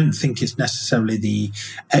mean, I don't think it's necessarily the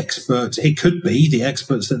experts. It could be the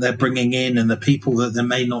experts that they're bringing in and the people that they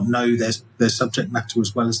may not know their subject matter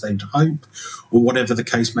as well as they'd hope, or whatever the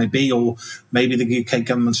case may be. Or maybe the UK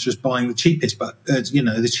government's just buying the cheapest,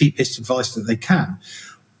 the cheapest advice that they can.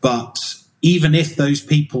 But even if those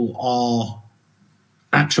people are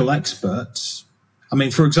actual experts, I mean,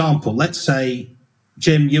 for example, let's say,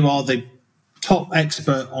 Jim, you are the top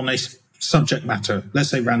expert on a subject matter, let's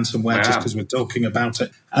say ransomware, just because we're talking about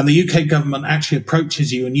it, and the UK government actually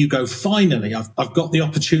approaches you and you go, finally, I've got the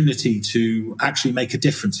opportunity to actually make a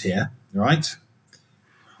difference here, right?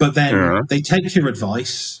 But then they take your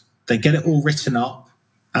advice, they get it all written up,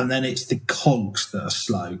 and then it's the cogs that are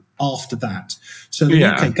slow after that. So the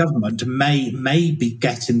UK government may be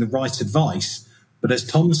getting the right advice, but as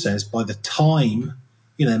Tom says, by the time,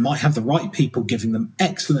 they might have the right people giving them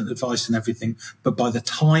excellent advice and everything, but by the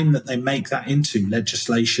time that they make that into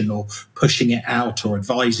legislation or pushing it out or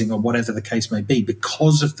advising or whatever the case may be,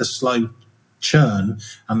 because of the slow churn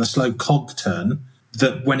and the slow cog turn,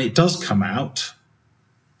 that when it does come out,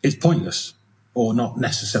 it's pointless, or not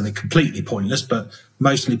necessarily completely pointless, but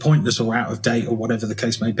mostly pointless or out of date or whatever the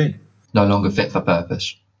case may be. No longer fit for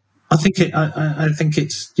purpose. I think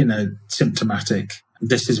it's symptomatic.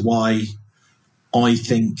 This is why I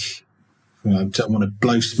think, I don't want to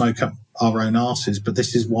blow smoke up our own arses, but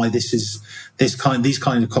this is why these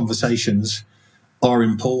kind of conversations are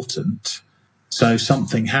important. So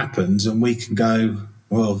something happens and we can go,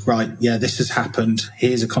 well, right, yeah, this has happened.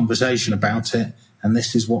 Here's a conversation about it, and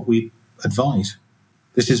this is what we advise.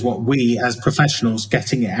 This is what we, as professionals,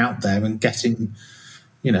 getting it out there and getting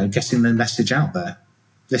the message out there.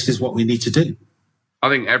 This is what we need to do. I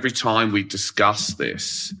think every time we discuss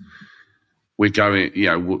this, we're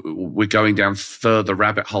going down further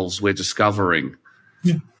rabbit holes we're discovering.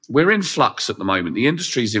 Yeah. We're in flux at the moment. The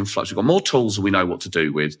industry's in flux. We've got more tools than we know what to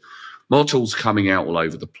do with, more tools coming out all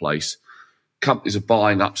over the place. Companies are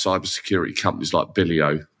buying up cybersecurity companies like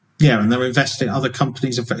Billio. Yeah, and other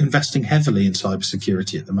companies are investing heavily in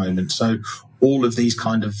cybersecurity at the moment. So all of these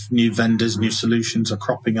kind of new vendors, new solutions are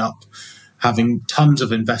cropping up, having tons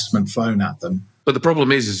of investment thrown at them. But the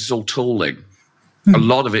problem is it's all tooling. A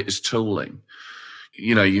lot of it is tooling.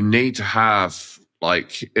 You need to have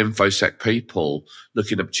InfoSec people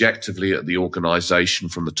looking objectively at the organization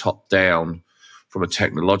from the top down, from a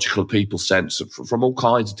technological people sense, from all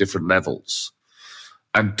kinds of different levels,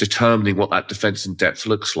 and determining what that defense in depth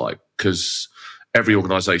looks like, because every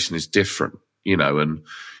organization is different, and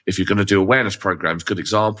if you're going to do awareness programs, good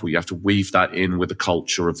example, you have to weave that in with the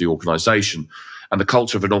culture of the organization. And the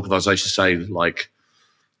culture of an organization, say,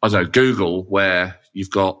 Google, where you've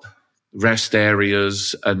got rest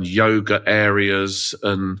areas and yoga areas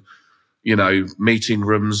and, meeting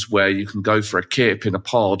rooms where you can go for a kip in a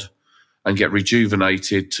pod and get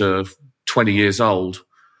rejuvenated to 20 years old.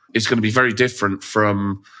 It's going to be very different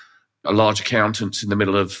from a large accountant's in the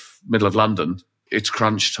middle of London. It's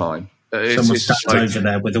crunch time. Someone stands over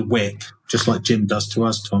there with a whip, just like Jim does to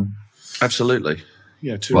us, Tom. Absolutely.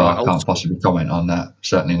 Yeah. I can't possibly comment on that.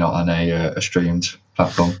 Certainly not on a streamed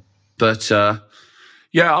platform. But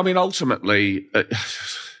ultimately,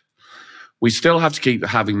 we still have to keep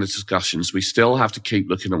having the discussions. We still have to keep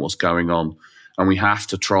looking at what's going on, and we have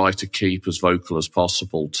to try to keep as vocal as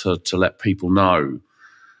possible to let people know.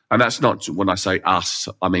 And that's not, when I say us,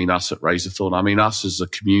 I mean us at Razorthorn. I mean us as a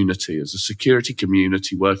community, as a security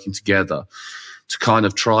community working together to kind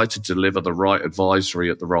of try to deliver the right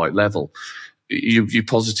advisory at the right level. You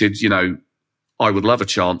posited, I would love a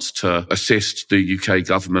chance to assist the UK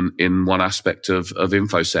government in one aspect of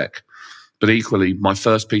InfoSec. But equally, my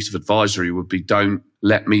first piece of advisory would be, don't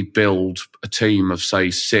let me build a team of,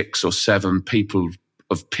 say, 6 or 7 people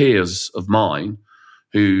of peers of mine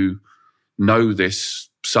who know this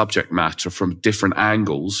subject matter from different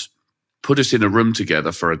angles, put us in a room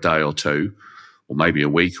together for a day or two, or maybe a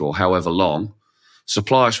week or however long,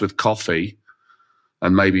 supply us with coffee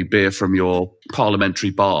and maybe beer from your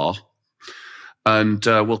parliamentary bar, and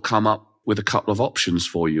we'll come up with a couple of options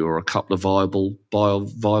for you or a couple of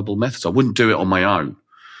viable methods. I wouldn't do it on my own.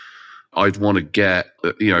 I'd want to get,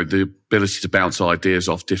 the ability to bounce ideas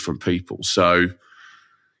off different people. So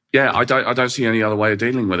Yeah, I don't see any other way of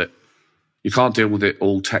dealing with it. You can't deal with it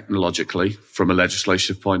all technologically from a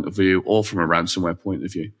legislative point of view or from a ransomware point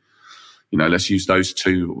of view. Let's use those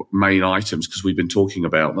two main items because we've been talking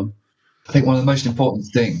about them. I think one of the most important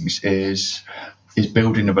things is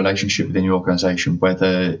building a relationship within your organisation,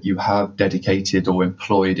 whether you have dedicated or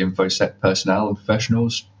employed InfoSec personnel and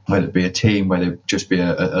professionals, whether it be a team, whether it just be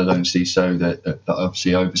a lone CISO that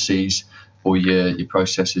obviously oversees all your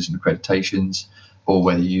processes and accreditations, or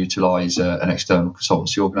whether you utilise an external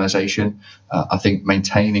consultancy organisation. I think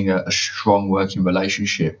maintaining a strong working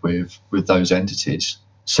relationship with those entities,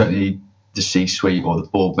 certainly the C-suite or the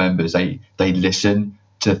board members, they listen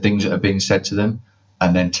to things that are being said to them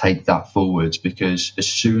and then take that forwards, because as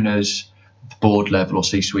soon as the board level or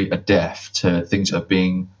C-suite are deaf to things that are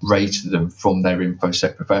being raised to them from their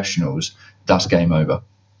InfoSec professionals, that's game over.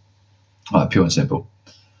 Pure and simple.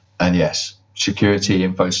 And yes, security,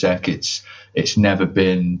 InfoSec, it's never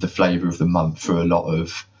been the flavour of the month for a lot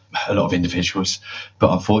of individuals,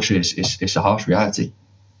 but unfortunately, it's a harsh reality.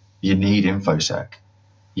 You need InfoSec,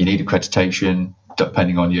 you need accreditation,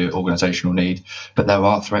 depending on your organisational need. But there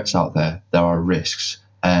are threats out there, there are risks,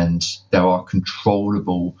 and there are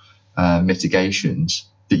controllable mitigations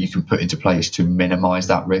that you can put into place to minimise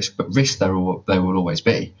that risk. But risk there will always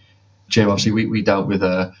be. Jim, obviously, we dealt with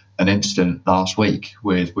an incident last week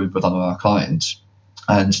with one of our clients,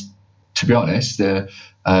 and to be honest,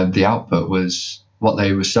 the output was what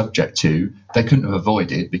they were subject to. They couldn't have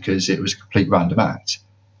avoided because it was a complete random act.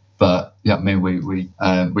 But yeah, I mean, we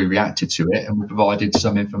reacted to it and we provided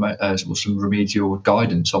some information, some remedial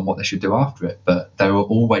guidance on what they should do after it. But they were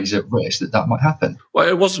always at risk that might happen. Well,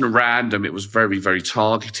 it wasn't random; it was very, very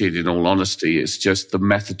targeted. In all honesty, it's just the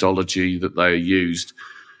methodology that they used.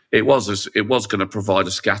 It was going to provide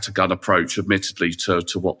a scattergun approach, admittedly,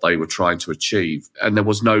 to what they were trying to achieve, and there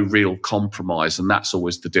was no real compromise. And that's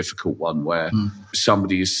always the difficult one, where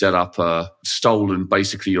somebody has set up stolen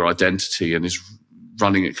basically your identity and is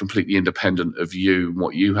running it completely independent of you and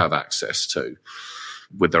what you have access to,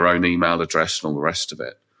 with their own email address and all the rest of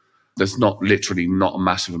it. There's not a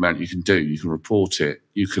massive amount you can do. You can report it,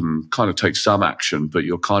 you can kind of take some action, but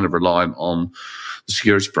you're kind of reliant on the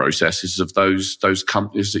security processes of those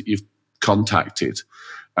companies that you've contacted.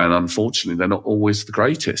 And unfortunately, they're not always the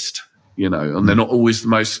greatest, and they're not always the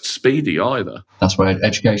most speedy either. That's where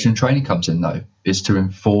education and training comes in, though, is to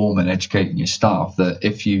inform and educate your staff that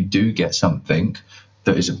if you do get something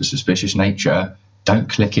that is of a suspicious nature, don't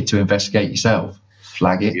click it to investigate yourself.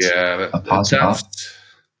 Flag it. Yeah, and pass it up.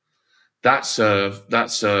 That's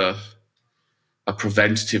a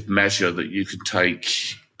preventative measure that you can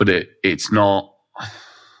take, but it's not.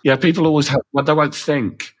 Yeah, people always have. Well, they won't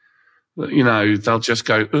think. They'll just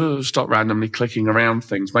go, stop randomly clicking around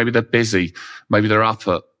things. Maybe they're busy. Maybe they're up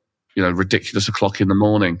at ridiculous o'clock in the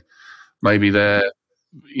morning. Maybe they're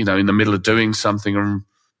in the middle of doing something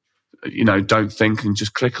and don't think and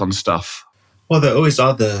just click on stuff. Well, there always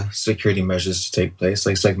are the security measures to take place,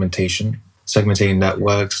 like segmenting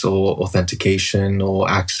networks or authentication or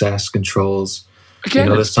access controls. Again,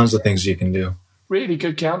 there's tons of things you can do. Really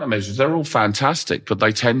good countermeasures. They're all fantastic, but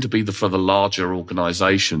they tend to be for the larger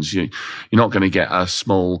organizations. You're not going to get a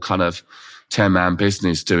small kind of 10-man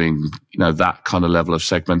business doing, that kind of level of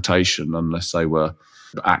segmentation unless they were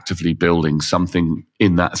actively building something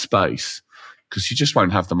in that space, because you just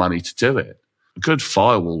won't have the money to do it. A good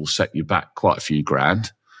firewall will set you back quite a few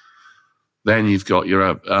grand. Then you've got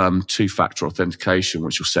your two-factor authentication,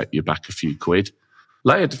 which will set you back a few quid.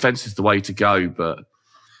 Layer defense is the way to go, but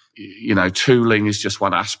tooling is just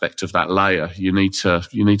one aspect of that layer. You need to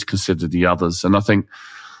consider the others. And I think,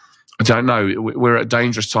 I don't know, we're at a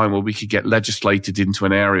dangerous time where we could get legislated into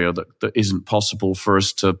an area that isn't possible for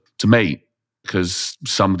us to meet because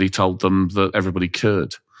somebody told them that everybody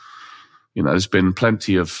could. There's been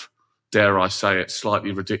plenty of, dare I say it,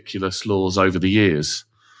 slightly ridiculous laws over the years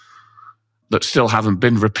that still haven't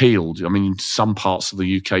been repealed. I mean, some parts of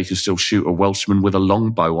the UK can still shoot a Welshman with a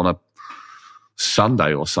longbow on a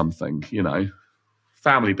Sunday or something,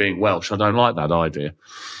 Family being Welsh, I don't like that idea.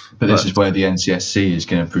 But this is where the NCSC is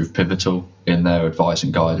going to prove pivotal in their advice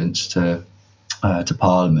and guidance to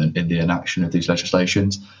Parliament in the enaction of these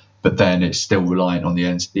legislations. But then it's still reliant on the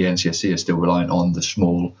NCSC is still reliant on the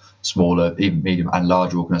smaller, even medium and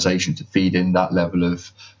larger organisations to feed in that level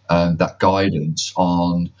of that guidance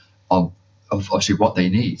on obviously what they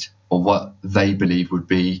need or what they believe would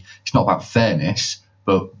be. It's not about fairness,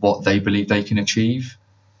 but what they believe they can achieve,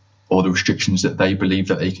 or the restrictions that they believe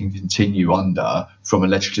that they can continue under from a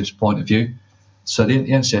legislative point of view. So the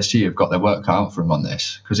NCSC have got their work cut out for them on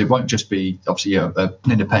this, because it won't just be obviously an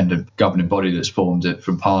independent governing body that's formed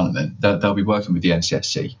from Parliament. They'll be working with the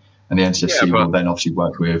NCSC, and the NCSC will then obviously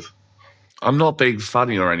work with. I'm not being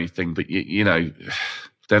funny or anything, but you know,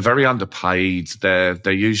 they're very underpaid.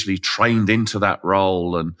 They're usually trained into that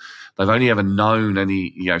role, and they've only ever known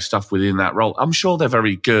any, you know, stuff within that role. I'm sure they're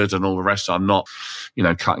very good and all the rest. I'm not, you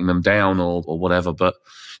know, cutting them down or whatever, but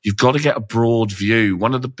you've got to get a broad view.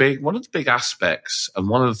 One of the big aspects, and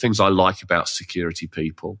one of the things I like about security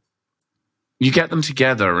people, you get them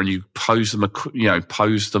together and you pose them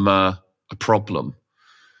a problem,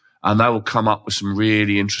 and they will come up with some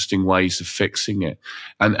really interesting ways of fixing it.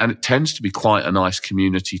 And it tends to be quite a nice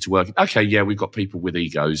community to work in. Okay, yeah, we've got people with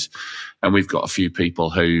egos, and we've got a few people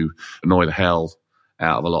who annoy the hell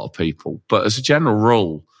out of a lot of people. But as a general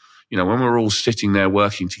rule, you know, when we're all sitting there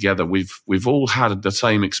working together, we've all had the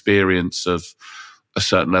same experience of a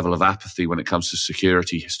certain level of apathy when it comes to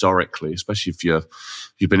security historically, especially if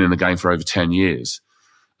you've been in the game for over 10 years.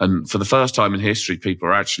 And for the first time in history, people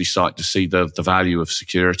are actually starting to see the value of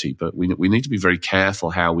security. But we need to be very careful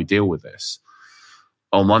how we deal with this.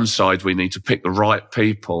 On one side, we need to pick the right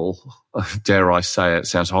people. Dare I say it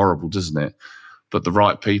sounds horrible, doesn't it? But the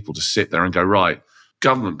right people to sit there and go, right,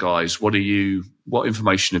 government guys, what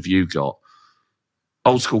information have you got?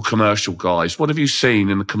 Old school commercial guys, what have you seen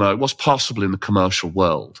in the what's possible in the commercial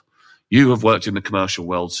world? You have worked in the commercial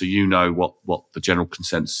world, so you know what the general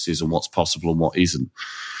consensus is and what's possible and what isn't.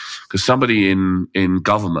 Because somebody in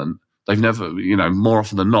government, they've never, you know, more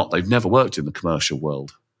often than not, they've never worked in the commercial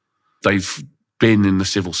world. They've been in the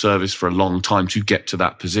civil service for a long time to get to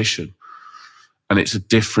that position. And it's a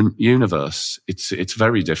different universe. It's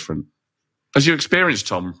very different. As you experienced,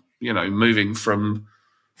 Tom, you know, moving from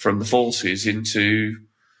the forces into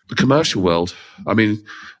the commercial world. I mean,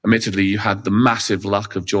 admittedly, you had the massive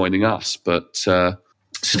luck of joining us, but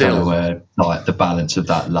still, where like the balance of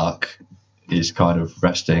that luck is kind of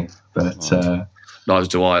resting. But neither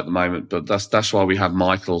do I at the moment. But that's why we have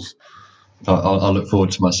Michael. I'll look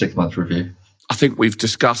forward to my 6-month review. I think we've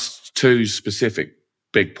discussed 2 specific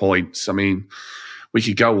big points. I mean, we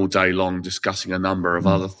could go all day long discussing a number of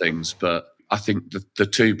other things, but I think the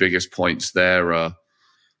 2 biggest points there are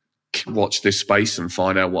watch this space and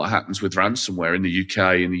find out what happens with ransomware in the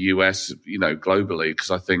UK, in the US, you know, globally.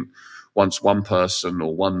 Because I think once one person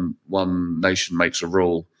or one nation makes a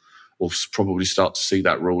rule, we'll probably start to see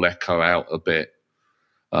that rule echo out a bit.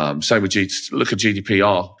 Same with look at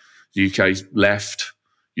GDPR. The UK's left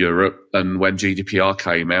Europe, and when GDPR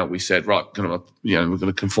came out, we said, right, we're going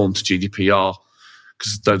to conform to GDPR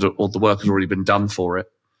because all the work has already been done for it,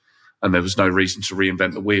 and there was no reason to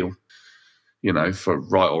reinvent the wheel, you know, for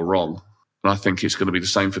right or wrong. And I think it's going to be the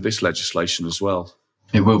same for this legislation as well.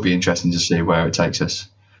 It will be interesting to see where it takes us.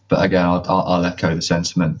 But again, I'll echo the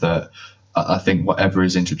sentiment that I think whatever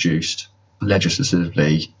is introduced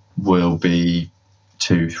legislatively will be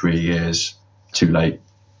 2-3 years too late.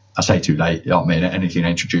 I say too late. I mean, anything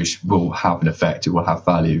introduced will have an effect. It will have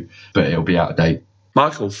value, but it'll be out of date.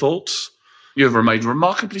 Michael, thoughts? You have remained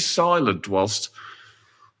remarkably silent whilst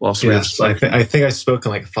yes, I think I spoke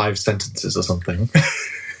in like 5 sentences or something.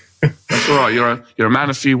 That's all right. You're a man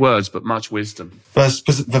of few words, but much wisdom. First,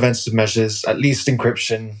 preventative measures, at least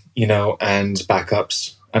encryption, you know, and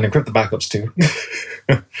backups, and encrypt the backups too.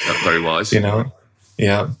 That's very wise. You know,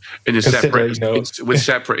 yeah. In a separate, with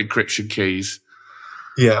separate encryption keys.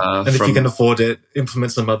 Yeah, and if you can afford it,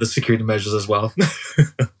 implement some other security measures as well.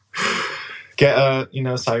 Get a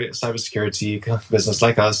cybersecurity business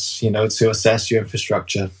like us, you know, to assess your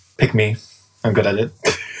infrastructure. Pick me, I'm good at it.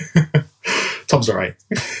 Tom's all right.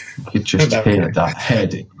 You just hear that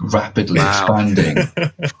head rapidly expanding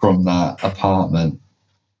from that apartment.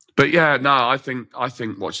 But yeah, no, I think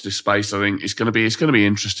watch this space. I think it's going to be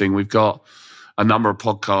interesting. We've got a number of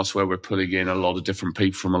podcasts where we're putting in a lot of different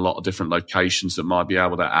people from a lot of different locations that might be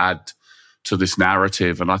able to add to this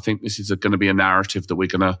narrative. And I think this is going to be a narrative that we're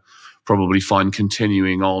going to probably find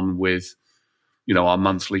continuing on with, you know, our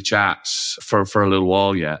monthly chats for a little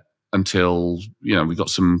while yet, until, you know, we've got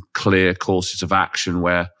some clear courses of action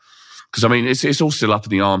where, because I mean, it's all still up in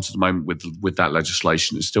the arms at the moment with that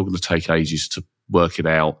legislation. It's still going to take ages to work it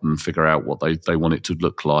out and figure out what they want it to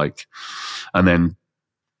look like. And then,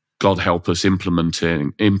 God help us,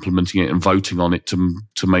 implementing it and voting on it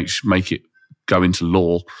to make it go into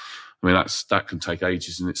law. I mean, that can take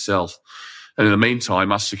ages in itself. And in the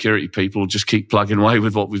meantime, us security people just keep plugging away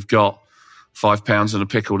with what we've got, £5 and a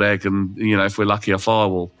pickled egg, and, you know, if we're lucky, a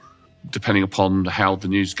firewall. Depending upon how the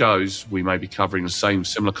news goes, we may be covering the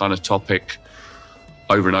similar kind of topic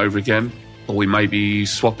over and over again. or we may be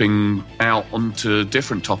swapping out onto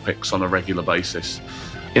different topics on a regular basis.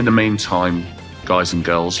 In the meantime, guys and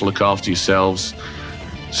girls, look after yourselves,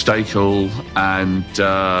 stay cool, and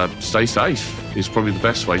stay safe is probably the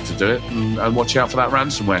best way to do it. And watch out for that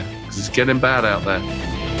ransomware, because it's getting bad out there.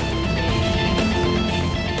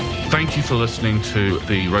 Thank you for listening to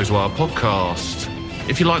the Rosewire podcast.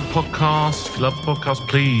 If you like the podcast, if you love the podcast,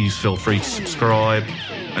 please feel free to subscribe.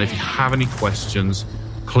 And if you have any questions,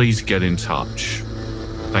 please get in touch.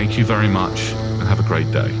 Thank you very much and have a great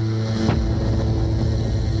day.